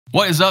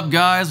What is up,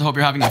 guys? I hope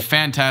you're having a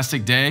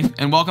fantastic day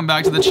and welcome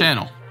back to the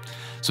channel.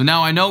 So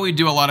now I know we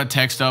do a lot of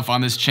tech stuff on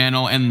this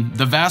channel and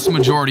the vast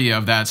majority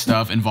of that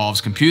stuff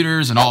involves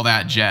computers and all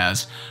that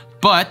jazz.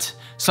 But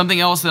something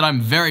else that I'm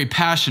very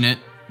passionate,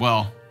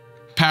 well,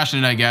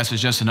 passionate I guess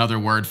is just another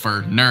word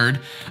for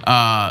nerd.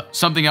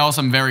 Something else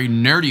I'm very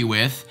nerdy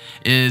with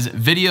is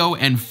video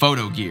and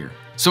photo gear.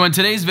 So in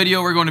today's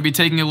video, we're going to be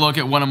taking a look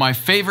at one of my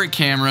favorite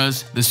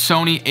cameras, the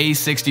Sony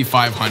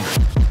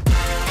A6500.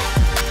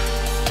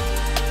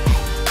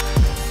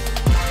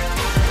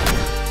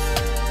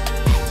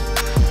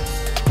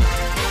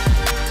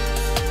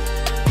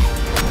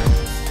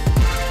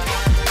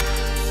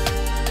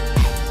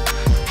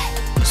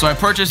 So I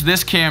purchased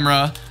this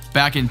camera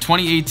back in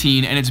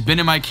 2018 and it's been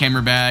in my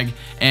camera bag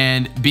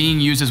and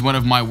being used as one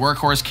of my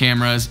workhorse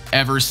cameras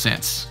ever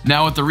since.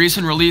 Now with the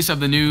recent release of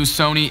the new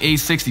Sony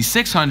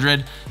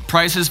A6600,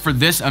 prices for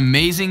this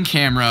amazing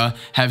camera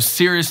have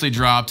seriously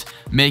dropped,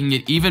 making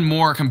it even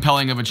more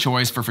compelling of a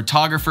choice for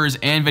photographers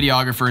and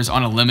videographers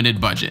on a limited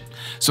budget.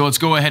 So let's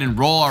go ahead and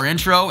roll our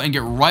intro and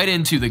get right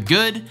into the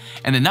good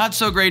and the not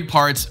so great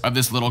parts of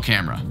this little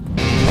camera.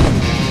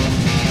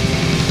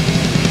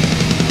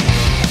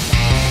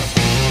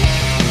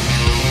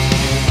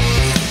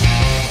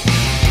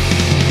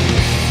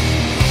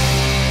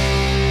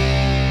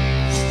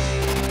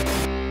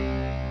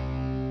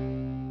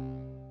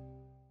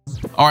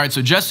 Alright,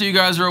 so just so you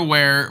guys are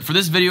aware, for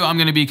this video I'm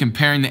going to be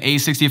comparing the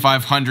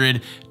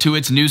A6500 to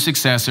its new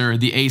successor,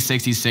 the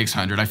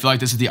A6600. I feel like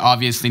this is the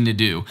obvious thing to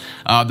do.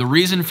 The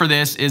reason for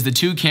this is the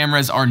two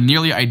cameras are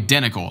nearly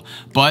identical,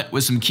 but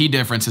with some key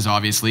differences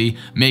obviously,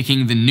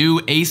 making the new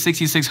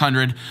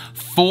A6600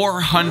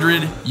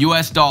 $400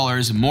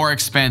 US more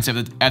expensive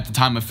at the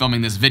time of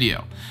filming this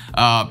video.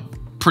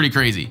 Pretty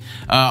crazy.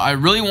 I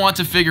really want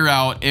to figure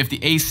out if the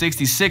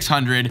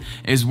A6600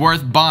 is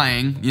worth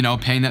buying, you know,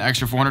 paying that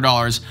extra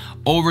 $400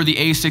 over the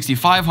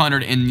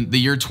A6500 in the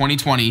year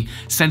 2020,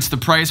 since the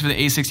price for the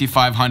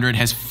A6500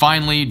 has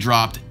finally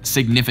dropped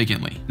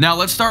significantly. Now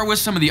let's start with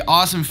some of the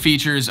awesome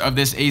features of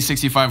this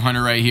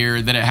A6500 right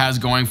here that it has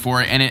going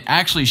for it, and it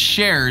actually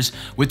shares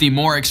with the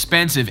more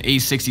expensive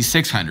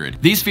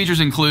A6600. These features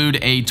include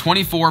a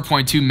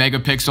 24.2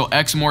 megapixel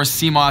Exmor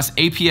CMOS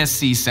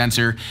APS-C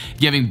sensor,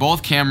 giving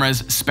both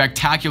cameras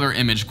spectacular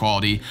image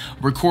quality,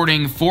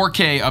 recording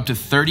 4K up to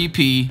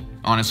 30p.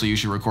 Honestly, you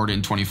should record it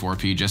in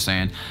 24p, just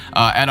saying,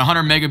 at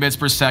 100 megabits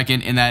per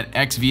second in that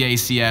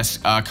XVACS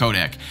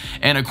codec.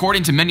 And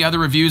according to many other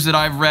reviews that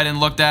I've read and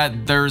looked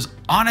at, there's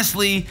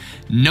honestly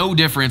no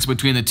difference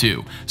between the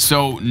two.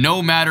 So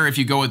no matter if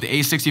you go with the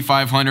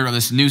A6500 or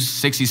this new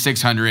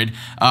 6600,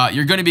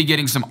 you're going to be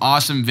getting some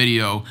awesome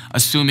video,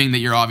 assuming that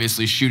you're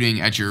obviously shooting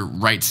at your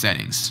right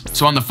settings.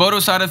 So on the photo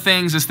side of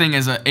things, this thing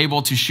is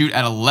able to shoot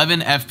at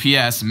 11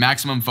 FPS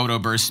maximum photo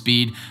burst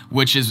speed,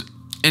 which is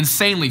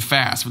insanely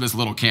fast for this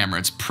little camera.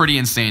 It's pretty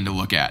insane to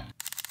look at.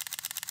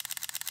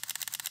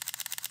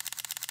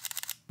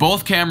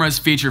 Both cameras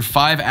feature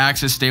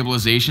 5-axis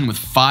stabilization with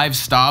 5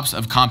 stops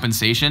of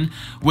compensation,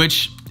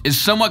 which is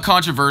somewhat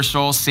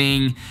controversial,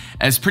 seeing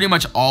as pretty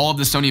much all of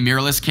the Sony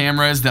mirrorless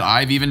cameras that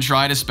I've even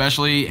tried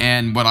especially,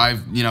 and what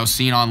I've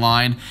seen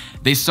online,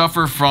 they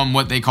suffer from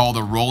what they call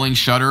the rolling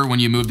shutter when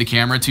you move the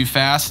camera too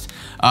fast.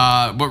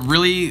 But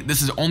really,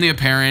 this is only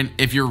apparent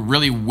if you're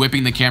really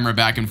whipping the camera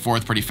back and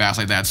forth pretty fast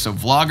like that. So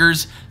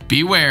vloggers,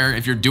 beware,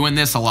 if you're doing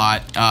this a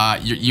lot,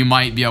 you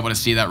might be able to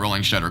see that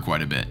rolling shutter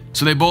quite a bit.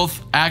 So they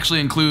both actually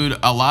include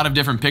a lot of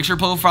different picture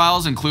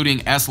profiles,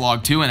 including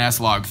S-Log2 and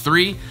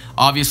S-Log3.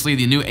 Obviously,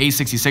 the new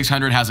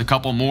A6600 has a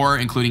couple more,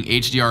 including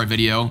HDR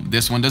video.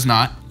 This one does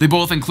not. They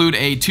both include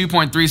a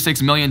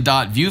 2.36 million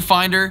dot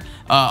viewfinder,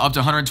 up to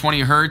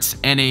 120 Hertz,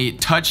 and a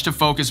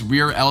touch-to-focus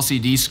rear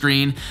LCD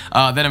screen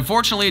that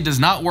unfortunately does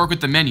not work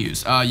with the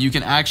menus. You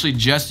can actually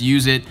just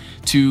use it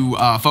to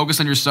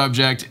focus on your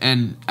subject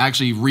and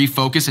actually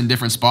refocus in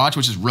different spots,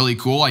 which is really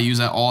cool. I use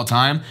that all the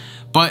time.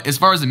 But as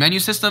far as the menu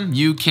system,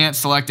 you can't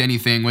select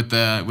anything with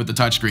the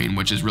touchscreen,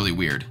 which is really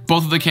weird.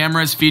 Both of the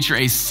cameras feature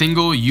a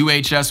single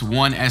UHS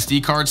 1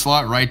 SD card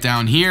slot right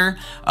down here.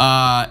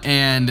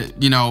 And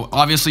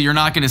obviously you're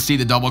not gonna see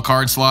the double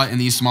card slot in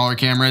these smaller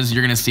cameras.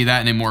 You're gonna see that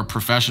in a more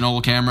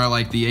professional camera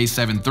like the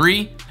A7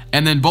 III.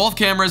 And then both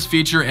cameras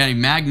feature a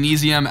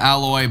magnesium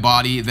alloy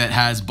body that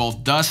has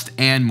both dust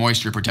and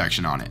moisture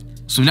protection on it.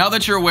 So now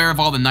that you're aware of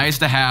all the nice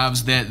to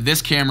haves, that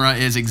this camera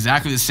is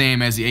exactly the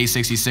same as the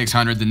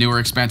A6600, the newer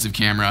expensive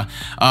camera,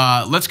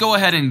 let's go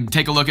ahead and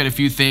take a look at a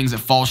few things that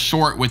fall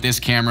short with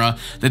this camera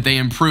that they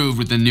improved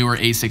with the newer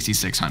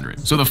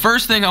A6600. So the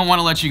first thing I want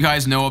to let you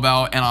guys know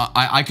about, and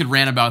I could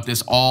rant about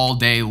this all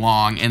day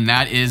long, and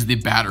that is the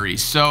battery.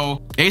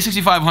 So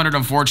A6500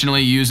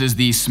 unfortunately uses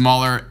the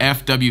smaller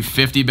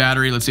FW50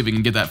 battery. Let's see if we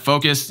can get that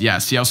focused. Yeah,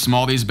 see how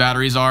small these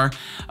batteries are?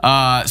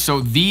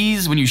 So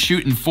these, when you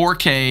shoot in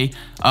 4K,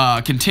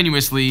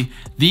 continuously,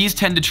 these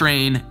tend to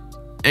drain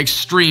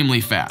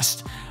extremely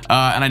fast.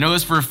 And I know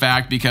this for a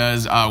fact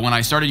because when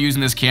I started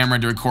using this camera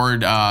to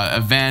record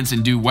events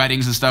and do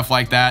weddings and stuff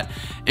like that,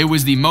 it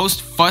was the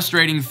most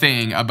frustrating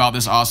thing about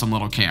this awesome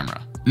little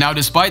camera. Now,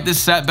 despite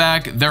this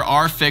setback, there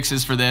are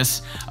fixes for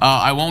this.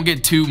 I won't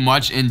get too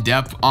much in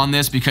depth on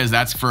this because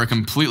that's for a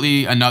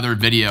completely another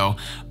video.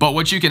 But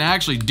what you can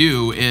actually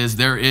do is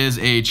there is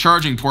a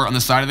charging port on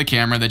the side of the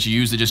camera that you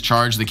use to just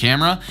charge the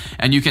camera,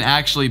 and you can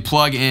actually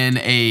plug in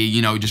a,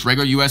 just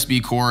regular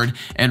USB cord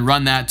and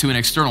run that to an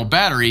external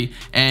battery,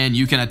 and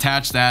you can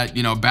attach that,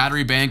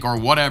 battery bank or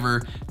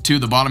whatever to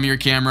the bottom of your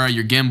camera,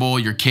 your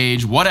gimbal, your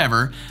cage,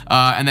 whatever,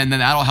 and then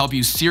that'll help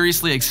you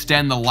seriously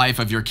extend the life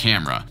of your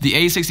camera. The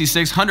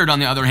A6600, on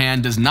the other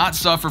hand, does not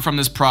suffer from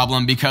this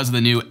problem because of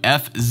the new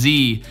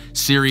FZ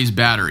series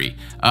battery.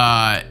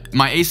 My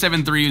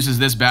A7 III uses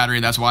this battery,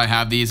 that's why I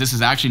have these. This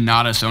is actually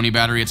not a Sony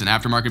battery, it's an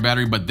aftermarket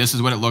battery, but this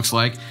is what it looks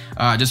like.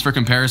 Just for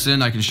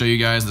comparison, I can show you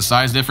guys the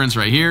size difference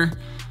right here.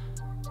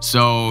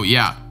 So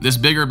yeah, this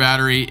bigger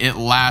battery, it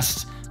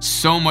lasts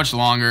so much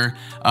longer,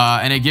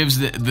 and it gives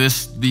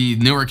the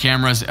newer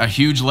cameras a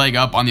huge leg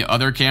up on the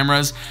other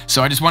cameras.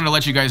 So I just wanted to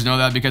let you guys know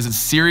that because it's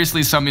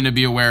seriously something to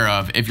be aware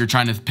of if you're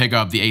trying to pick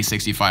up the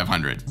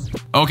A6500.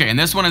 Okay, and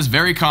this one is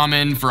very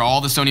common for all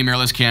the Sony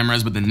mirrorless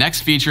cameras, but the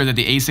next feature that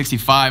the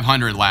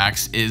A6500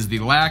 lacks is the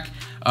lack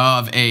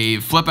of a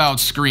flip out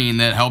screen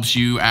that helps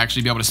you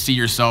actually be able to see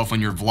yourself when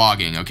you're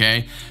vlogging,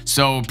 okay?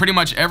 So pretty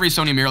much every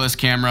Sony mirrorless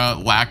camera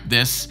lacked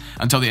this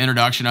until the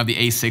introduction of the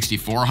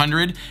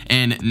A6400,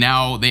 and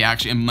now they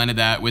actually implemented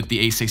that with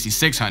the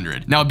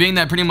A6600. Now, being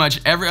that pretty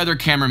much every other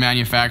camera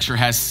manufacturer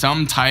has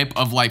some type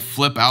of like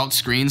flip out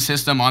screen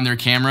system on their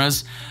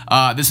cameras,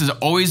 this has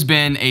always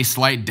been a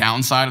slight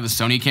downside of the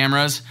Sony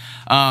cameras.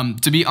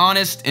 To be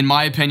honest, in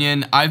my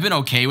opinion, I've been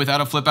okay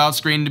without a flip out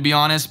screen, to be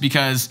honest,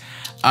 because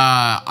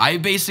I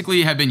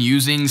basically have been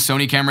using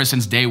Sony cameras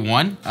since day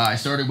one. I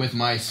started with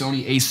my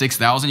Sony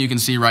A6000, you can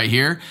see right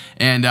here,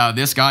 and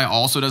this guy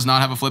also does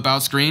not have a flip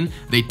out screen.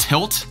 They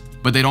tilt,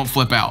 but they don't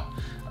flip out.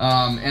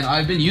 And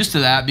I've been used to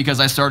that because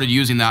I started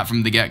using that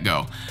from the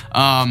get-go.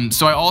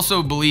 So I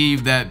also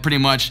believe that pretty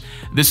much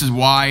this is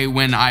why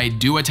when I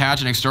do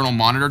attach an external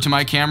monitor to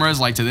my cameras,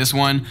 like to this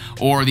one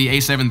or the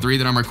A7 III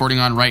that I'm recording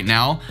on right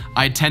now,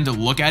 I tend to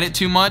look at it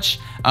too much.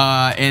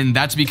 And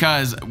that's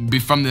because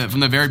from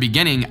the very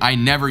beginning, I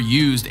never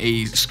used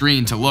a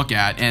screen to look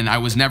at, and I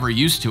was never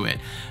used to it.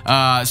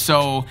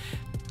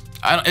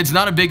 It's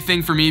not a big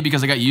thing for me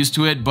because I got used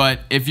to it, but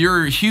if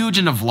you're huge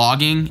into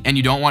vlogging and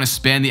you don't want to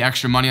spend the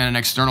extra money on an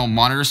external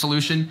monitor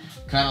solution,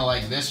 kind of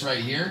like this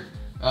right here,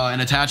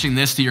 and attaching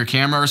this to your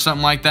camera or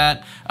something like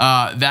that,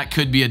 that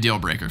could be a deal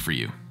breaker for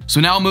you. So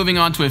now moving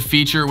on to a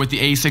feature with the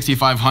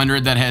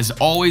A6500 that has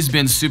always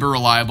been super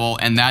reliable,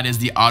 and that is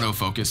the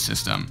autofocus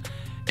system.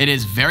 It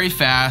is very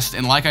fast,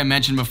 and like I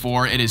mentioned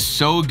before, it is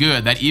so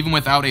good that even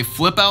without a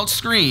flip out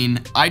screen,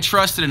 I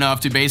trust it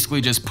enough to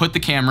basically just put the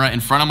camera in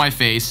front of my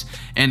face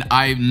and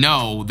I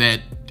know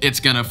that it's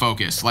gonna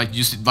focus. Like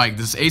this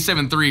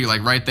A7 III,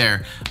 like right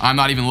there, I'm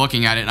not even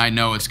looking at it and I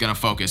know it's gonna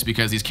focus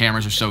because these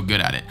cameras are so good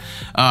at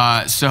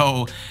it.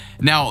 So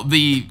now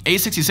the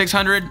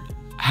A6600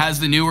 has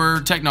the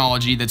newer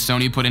technology that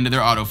Sony put into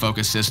their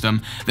autofocus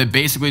system that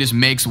basically just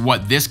makes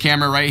what this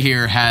camera right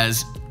here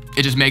has.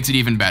 It just makes it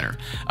even better.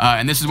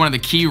 And this is one of the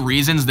key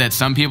reasons that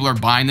some people are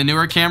buying the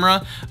newer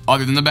camera,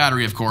 other than the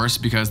battery, of course,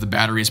 because the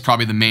battery is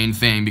probably the main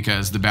thing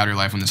because the battery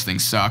life on this thing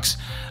sucks.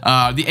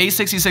 The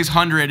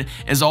A6600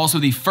 is also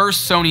the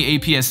first Sony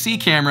APS-C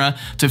camera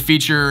to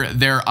feature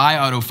their eye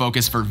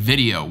autofocus for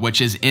video,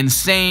 which is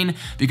insane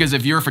because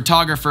if you're a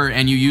photographer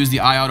and you use the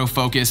eye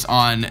autofocus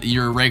on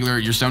your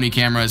Sony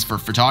cameras for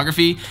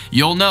photography,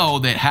 you'll know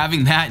that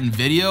having that in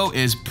video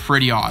is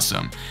pretty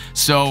awesome.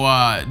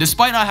 So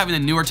despite not having the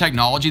newer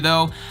technology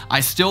though,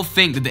 I still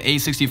think that the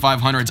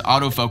A6500's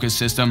autofocus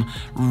system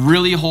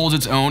really holds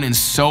its own in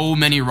so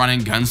many run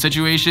and gun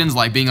situations,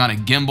 like being on a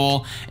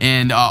gimbal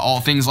and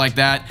all things like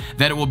that,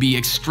 that it will be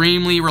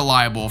extremely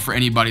reliable for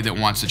anybody that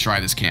wants to try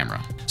this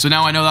camera. So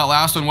now I know that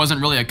last one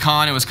wasn't really a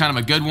con, it was kind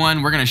of a good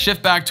one. We're gonna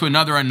shift back to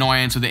another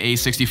annoyance with the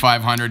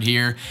A6500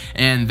 here,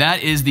 and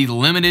that is the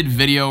limited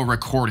video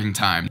recording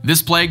time.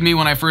 This plagued me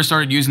when I first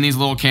started using these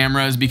little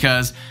cameras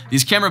because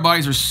these camera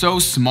bodies are so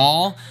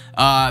small,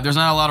 there's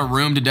not a lot of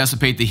room to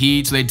dissipate the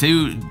heat, so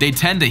they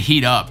tend to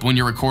heat up when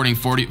you're recording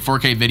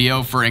 4K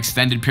video for an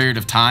extended period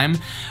of time.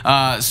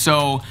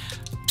 So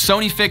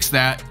Sony fixed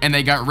that and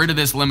they got rid of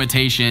this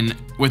limitation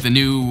with the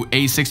new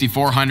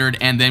A6400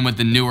 and then with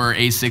the newer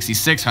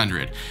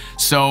A6600.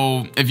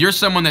 So if you're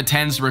someone that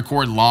tends to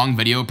record long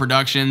video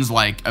productions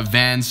like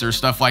events or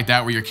stuff like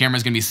that where your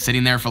camera's gonna be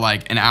sitting there for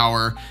like an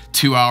hour,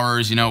 2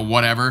 hours, you know,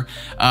 whatever,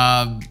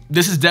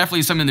 this is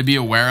definitely something to be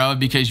aware of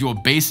because you will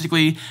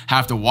basically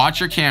have to watch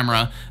your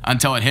camera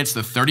until it hits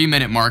the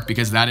 30-minute mark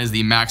because that is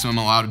the maximum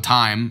allowed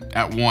time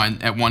at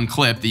one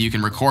clip that you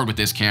can record with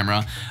this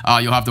camera.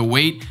 You'll have to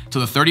wait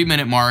till the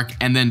 30-minute mark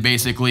and then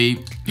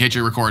basically hit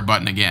your record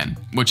button again,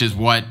 which is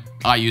what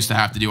I used to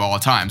have to do all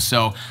the time.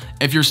 So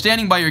if you're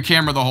standing by your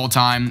camera the whole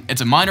time,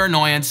 it's a minor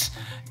annoyance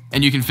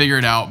and you can figure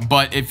it out.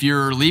 But if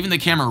you're leaving the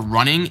camera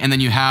running and then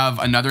you have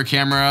another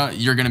camera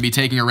you're gonna be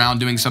taking around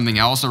doing something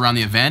else around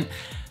the event,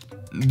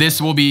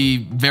 this will be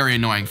very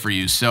annoying for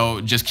you.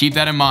 So just keep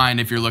that in mind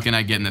if you're looking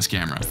at getting this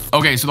camera.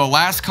 Okay, so the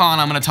last con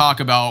I'm gonna talk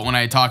about when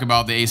I talk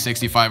about the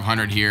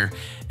A6500 here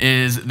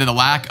is the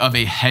lack of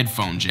a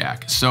headphone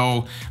jack.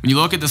 So when you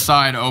look at the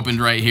side opened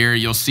right here,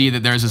 you'll see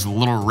that there's this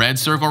little red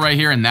circle right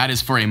here, and that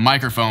is for a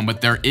microphone,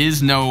 but there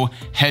is no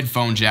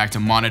headphone jack to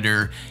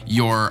monitor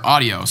your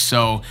audio.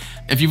 So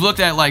if you've looked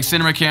at like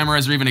cinema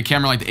cameras or even a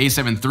camera like the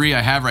A7 III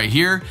I have right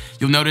here,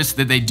 you'll notice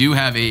that they do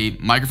have a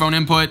microphone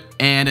input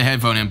and a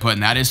headphone input,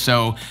 and that is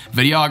so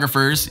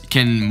videographers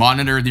can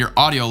monitor your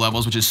audio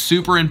levels, which is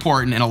super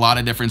important in a lot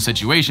of different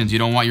situations. You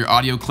don't want your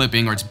audio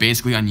clipping or it's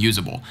basically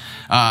unusable.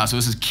 So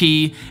this is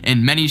key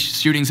in many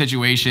shooting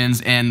situations,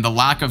 and the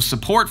lack of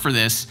support for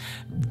this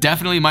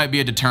definitely might be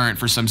a deterrent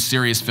for some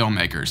serious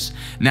filmmakers.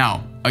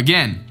 Now,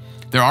 again,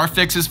 there are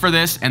fixes for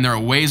this and there are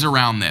ways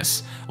around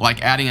this,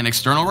 like adding an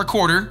external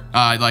recorder,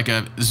 like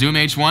a Zoom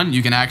H1.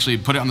 You can actually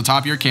put it on the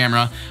top of your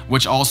camera,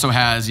 which also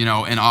has, you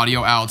know, an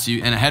audio out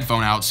and a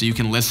headphone out, so you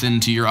can listen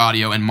to your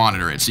audio and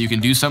monitor it. So you can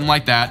do something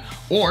like that,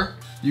 or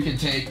you can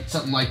take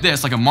something like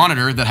this, like a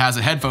monitor that has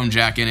a headphone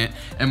jack in it,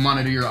 and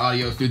monitor your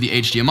audio through the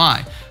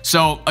HDMI.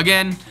 So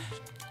again,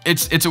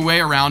 it's a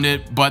way around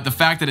it, but the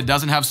fact that it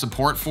doesn't have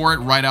support for it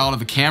right out of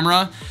the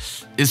camera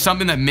is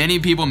something that many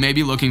people may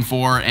be looking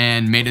for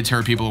and may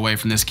deter people away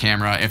from this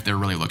camera if they're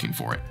really looking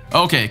for it.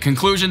 Okay,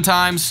 conclusion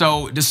time.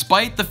 So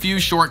despite the few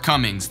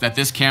shortcomings that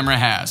this camera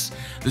has,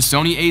 the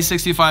Sony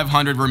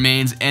A6500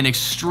 remains an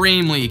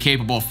extremely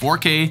capable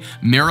 4K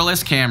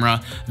mirrorless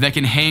camera that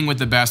can hang with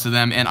the best of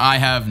them, and I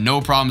have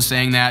no problem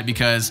saying that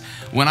because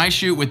when I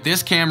shoot with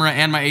this camera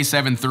and my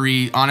A7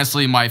 III,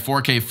 honestly, my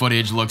 4K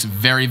footage looks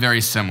very,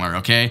 very similar,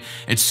 okay?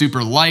 It's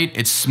super light,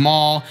 it's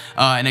small,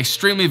 and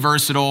extremely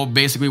versatile.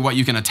 Basically what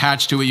you can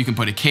attach to it, you can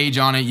put a cage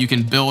on it, you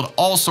can build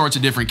all sorts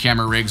of different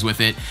camera rigs with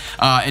it,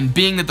 and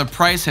being that the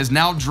price has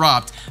now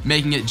dropped,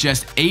 making it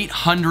just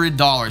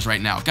 $800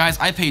 right now. Guys,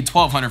 I paid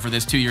 $1,200 for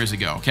this 2 years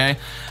ago, okay?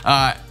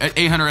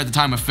 $800 at the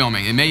time of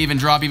filming. It may even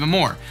drop even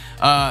more.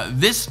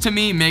 This to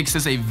me makes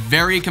this a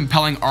very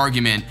compelling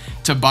argument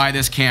to buy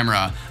this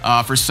camera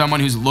for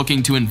someone who's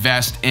looking to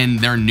invest in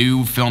their new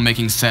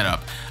filmmaking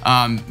setup.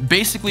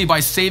 Basically, by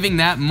saving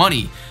that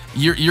money,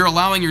 you're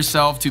allowing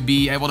yourself to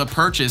be able to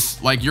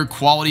purchase like your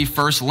quality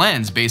first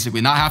lens,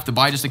 basically, not have to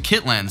buy just a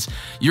kit lens.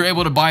 You're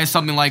able to buy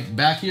something like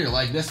back here,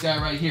 like this guy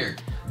right here,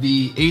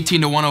 the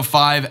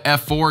 18-105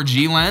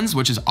 f4G lens,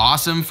 which is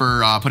awesome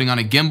for putting on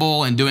a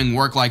gimbal and doing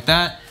work like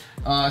that.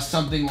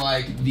 Something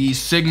like the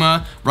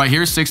Sigma right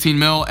here,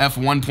 16mm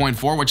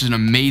f1.4, which is an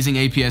amazing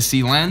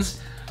APS-C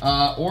lens.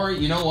 Or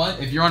you know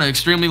what, if you're on an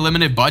extremely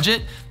limited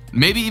budget,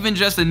 maybe even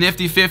just a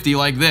nifty 50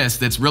 like this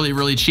that's really,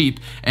 really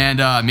cheap, and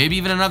maybe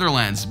even another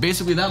lens.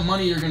 Basically, that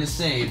money you're gonna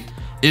save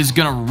is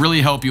gonna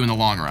really help you in the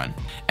long run.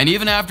 And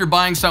even after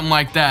buying something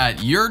like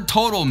that, your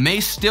total may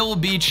still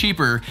be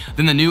cheaper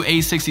than the new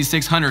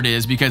A6600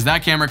 is, because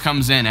that camera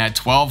comes in at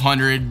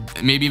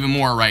 $1,200, maybe even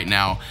more right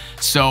now.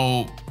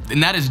 So,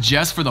 and that is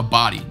just for the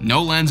body,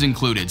 no lens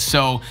included.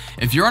 So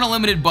if you're on a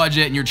limited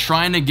budget and you're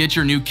trying to get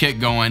your new kit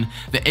going,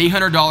 the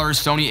 $800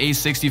 Sony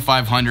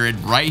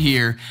A6500 right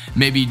here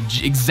may be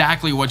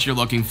exactly what you're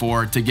looking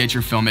for to get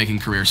your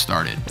filmmaking career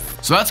started.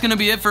 So that's gonna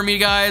be it for me,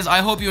 guys. I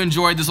hope you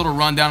enjoyed this little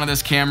rundown of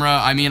this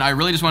camera. I mean, I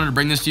really just wanted to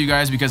bring this to you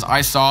guys because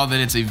I saw that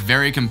it's a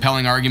very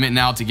compelling argument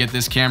now to get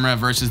this camera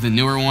versus the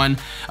newer one.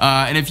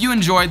 And if you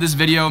enjoyed this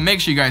video,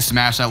 make sure you guys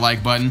smash that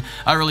like button.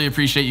 I really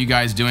appreciate you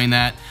guys doing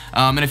that.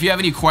 And if you have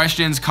any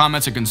questions,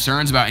 comments, or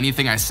concerns about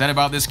anything I said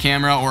about this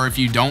camera, or if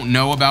you don't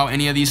know about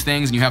any of these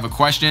things and you have a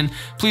question,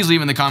 please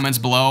leave in the comments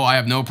below. I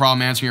have no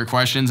problem answering your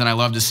questions, and I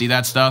love to see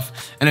that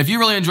stuff. And if you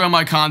really enjoy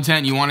my content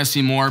and you want to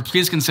see more,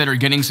 please consider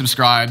getting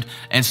subscribed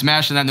and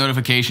smashing that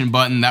notification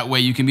button. That way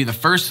you can be the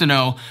first to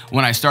know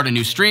when I start a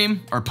new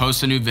stream or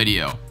post a new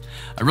video.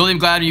 I really am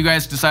glad you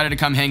guys decided to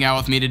come hang out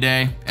with me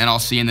today, and I'll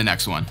see you in the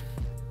next one.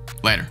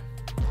 Later.